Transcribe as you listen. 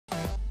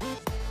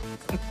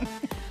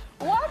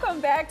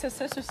back to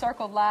Sister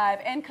Circle Live,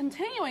 and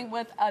continuing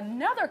with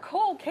another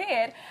cool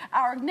kid.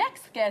 Our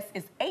next guest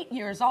is 8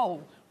 years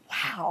old.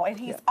 Wow, and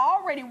he's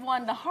already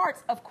won the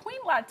hearts of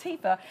Queen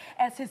Latifah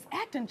as his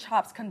acting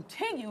chops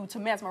continue to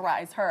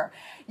mesmerize her.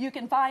 You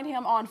can find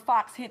him on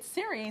Fox hit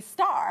series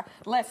Star.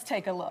 Let's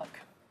take a look.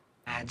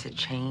 I had to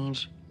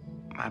change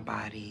my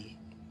body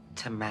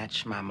to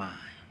match my mind.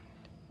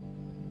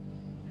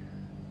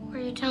 Why are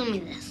you telling me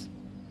this?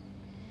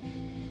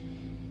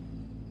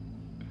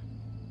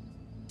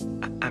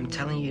 I'm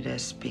telling you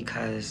this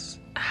because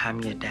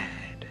I'm your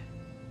dad.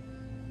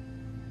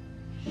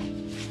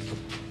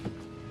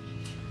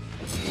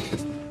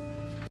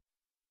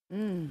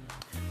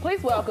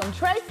 Please welcome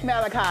Trayce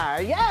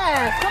Malachi.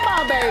 Yes, come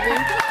on, baby.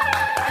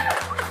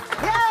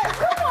 Yes,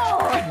 come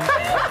on.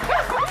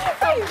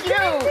 So cute.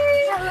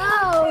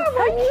 Hello.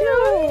 Thank you.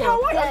 How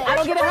are you? I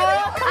don't get a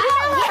hug?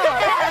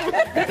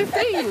 Good to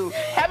see you.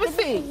 Have a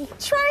seat.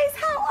 Trayce,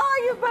 how are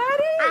you,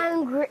 buddy?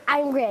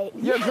 I'm great.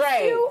 You're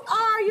great. You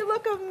are. You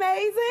look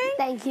amazing.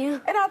 Thank you.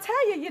 And I'll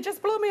tell you, you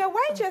just blew me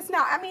away just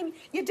now. I mean,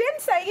 you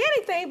didn't say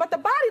anything, but the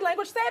body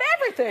language said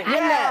everything.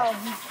 Yes.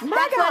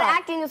 That's what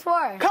acting is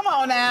for. Come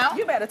on now.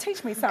 You better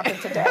teach me something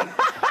today.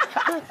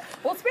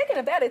 Well, speaking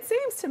of that, it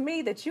seems to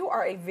me that you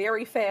are a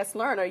very fast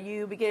learner.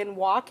 You began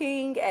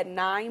walking at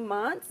 9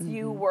 months.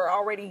 You were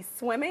already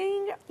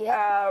swimming,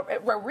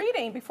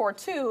 reading before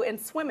 2, and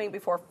swimming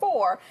before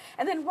 4,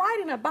 and then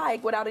riding a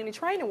bike without any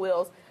training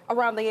wheels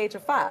around the age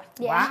of 5.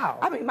 Yeah. Wow.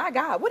 I mean, my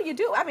God, what do you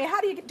do? I mean,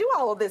 how do you do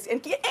all of this?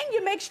 And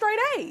you make straight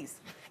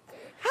A's.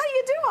 How do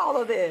you do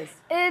all of this?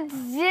 It's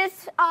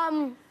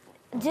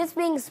just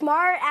being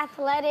smart,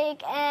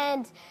 athletic,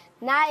 and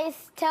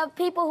nice to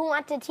people who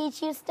want to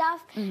teach you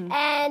stuff.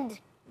 And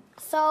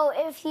so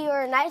if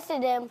you're nice to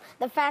them,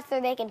 the faster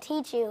they can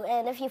teach you.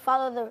 And if you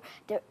follow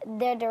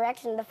their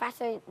direction, the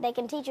faster they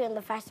can teach you and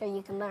the faster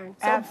you can learn.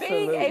 So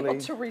being able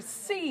to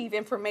receive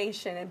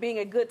information and being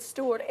a good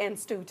steward and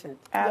student.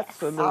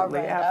 Absolutely, All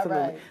right,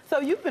 absolutely. all right. So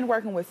you've been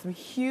working with some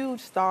huge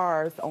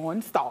stars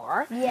on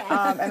Star.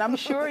 Yes. And I'm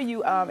sure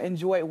you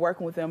enjoyed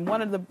working with them.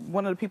 One of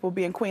the people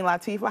being Queen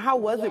Latifah. How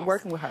was it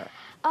working with her?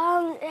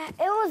 It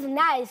was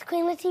nice.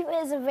 Queen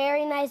Latifah is a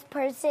very nice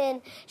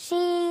person.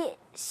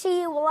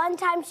 One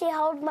time she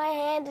held my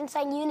hand and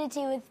sang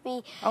Unity with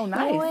me. Oh,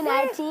 nice.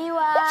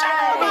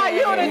 U-N-I-T-Y. About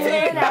Unity.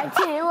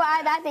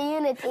 U-N-I-T-Y, that's a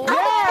Unity.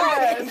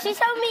 Yes. She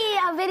showed me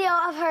a video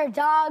of her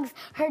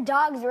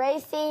dogs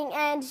racing,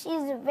 and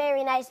she's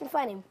very nice and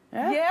funny.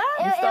 Yeah?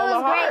 It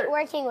was great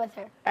working with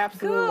her.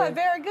 Absolutely. Good,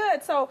 very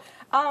good. So,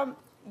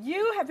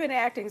 you have been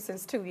acting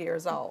since 2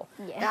 years old.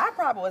 Yeah. Now, I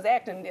probably was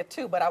acting at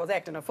 2, but I was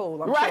acting a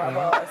fool. I'm sure I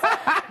was.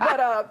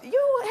 But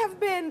you have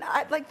been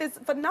like this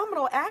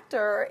phenomenal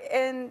actor,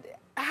 and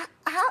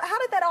how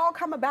did that all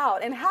come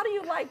about? And how do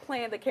you like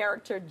playing the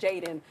character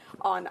Jaden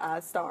on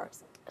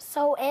Stars?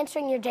 So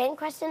answering your Jaden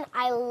question,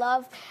 I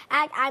love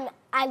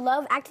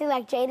acting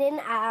like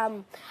Jaden.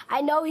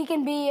 I know he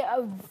can be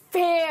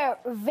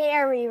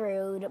very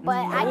rude, but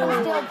I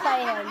can still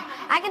play him.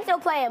 I can still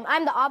play him.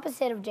 I'm the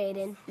opposite of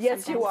Jaden.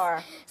 Yes, you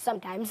are.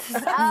 Sometimes.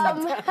 But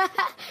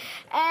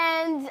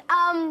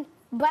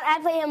I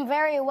play him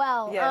very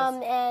well.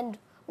 Yes. And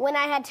when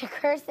I had to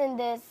curse in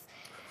this,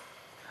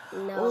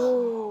 no.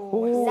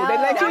 Ooh, they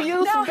let you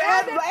use some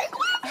bad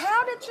language?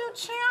 How did you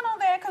channel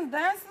that? Because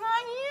that's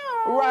not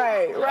you.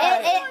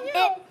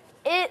 Right.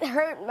 It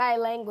hurt my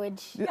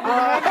language. It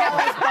hurt how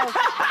I spoke.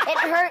 It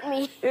hurt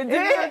me. It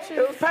did.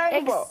 It was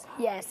painful.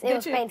 Yes, it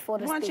was painful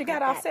to speak. Once you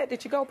got like upset,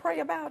 did you go pray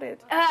about it?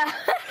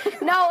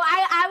 No,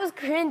 I was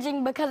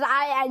cringing because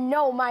I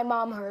know my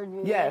mom heard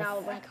me. Yes. And I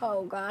was like,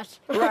 oh, gosh.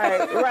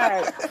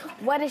 Right.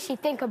 What does she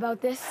think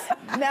about this?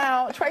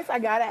 Now, Trayce, I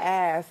gotta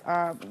ask.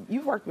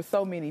 You've worked with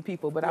so many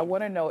people, but I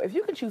want to know if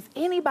you could choose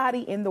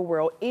anybody in the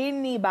world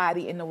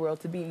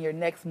to be in your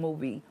next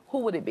movie, who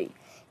would it be?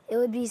 It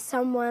would be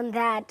someone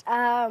that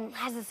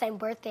has the same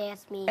birthday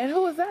as me. And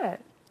who is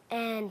that?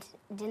 And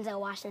Denzel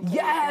Washington.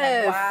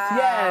 Yes.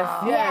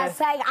 Wow. Yes.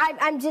 Like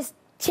I'm just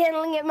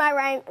channeling it in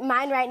my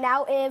mind right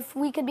now. If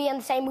we could be in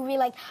the same movie,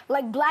 like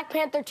Black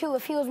Panther 2,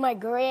 if he was my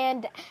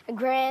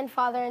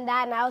grandfather in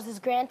that, and I was his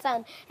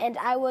grandson, and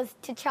I was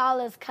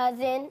T'Challa's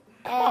cousin.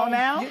 Come on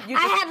now.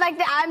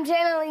 I'm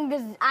channeling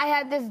this. I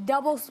had this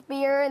double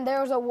spear, and there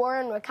was a war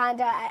in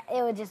Wakanda.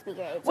 It would just be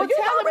great. Well, you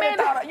thought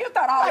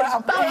all that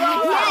out.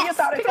 Yes. You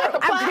thought it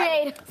I'm out.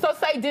 creative. So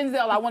say,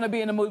 Denzel, I want to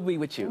be in a movie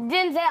with you.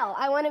 Denzel,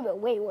 I want to be.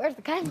 Wait, where's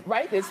the gun?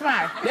 Right? It's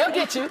fine. They'll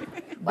get you.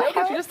 They'll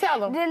get you. Just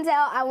tell them.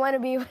 Denzel, I want to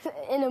be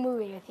in a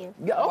movie with you.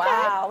 Yeah, okay.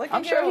 Wow, look at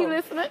I'm sure you. he's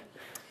listening.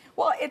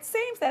 Well, it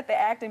seems that the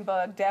acting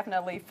bug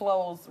definitely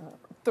flows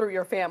through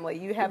your family.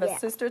 You have a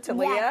sister,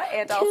 Talia,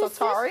 and Two also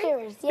Tari.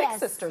 sisters, yes. Big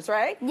sisters,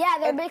 right? Yeah,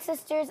 they're big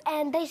sisters,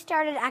 and they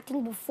started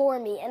acting before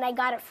me, and I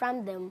got it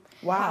from them.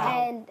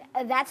 Wow.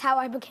 And that's how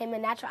I became a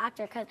natural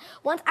actor, because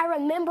once I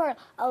remember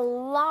a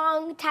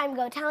long time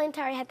ago, Talia and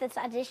Tari had this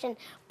audition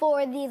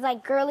for these,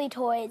 like, girly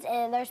toys,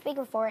 and they were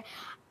speaking for it.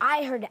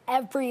 I heard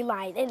every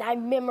line and I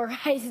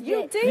memorized it.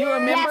 You did? You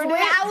remembered Yes, when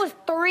it? I was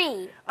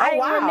 3.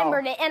 I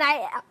remembered it, and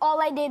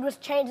all I did was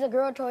change the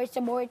girl toys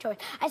to boy toys.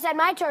 I said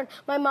my turn.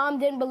 My mom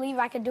didn't believe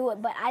I could do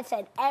it, but I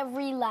said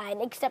every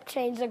line except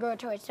change the girl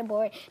toys to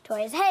boy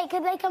toys. Hey,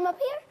 could they come up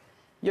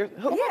here? Who?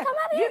 Could they come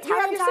up here? You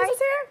have your sisters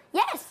here?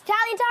 Yes, Tally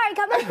and Tari,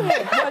 come up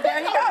here. Well, there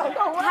you go.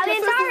 Tally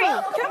and Tari.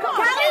 Come on.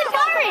 Tally and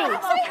Tari.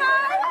 Say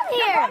hi.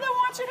 Here. Your mother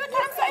wants you to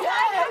come say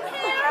hi. Come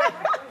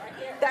here.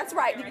 That's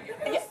right.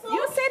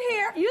 You sit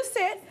here. You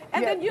sit,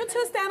 and then you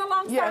two stand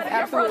alongside Yes, of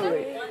your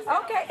absolutely.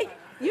 brother. Okay.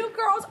 You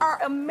girls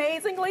are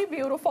amazingly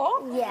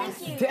beautiful.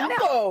 Yes.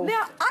 Dimples.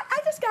 Now, I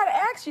just got to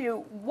ask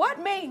you, what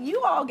made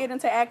you all get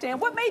into acting?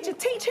 What made you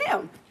teach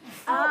him?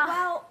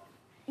 Well,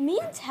 me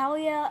and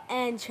Talia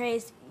and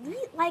Trayce, we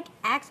like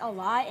act a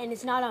lot, and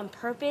it's not on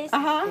purpose.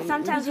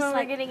 Sometimes when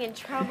we're getting in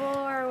trouble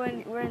or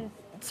when we're in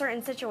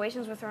certain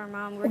situations with our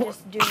mom, we're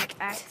just doing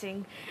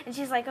acting, and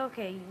she's like,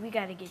 "Okay, we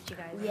gotta get you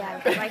guys." Yeah.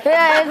 Like,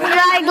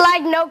 It's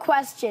like no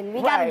question.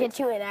 We gotta Right. get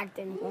you in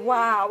acting.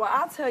 Wow. Well,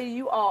 I'll tell you,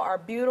 you all are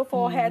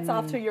beautiful. Hats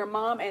off to your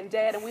mom and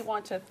dad, and we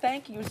want to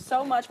thank you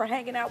so much for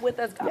hanging out with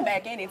us. Come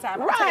back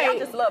anytime. I'll tell you, I Right.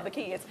 just love the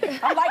kids.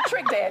 I'm like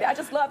Trick Daddy. I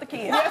just love the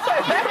kids. All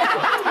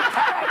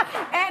right.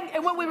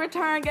 And when we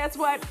return, guess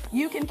what?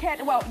 You can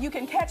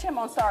catch him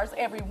on Stars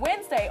every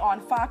Wednesday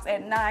on Fox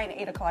at 9,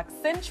 8 o'clock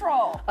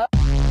Central.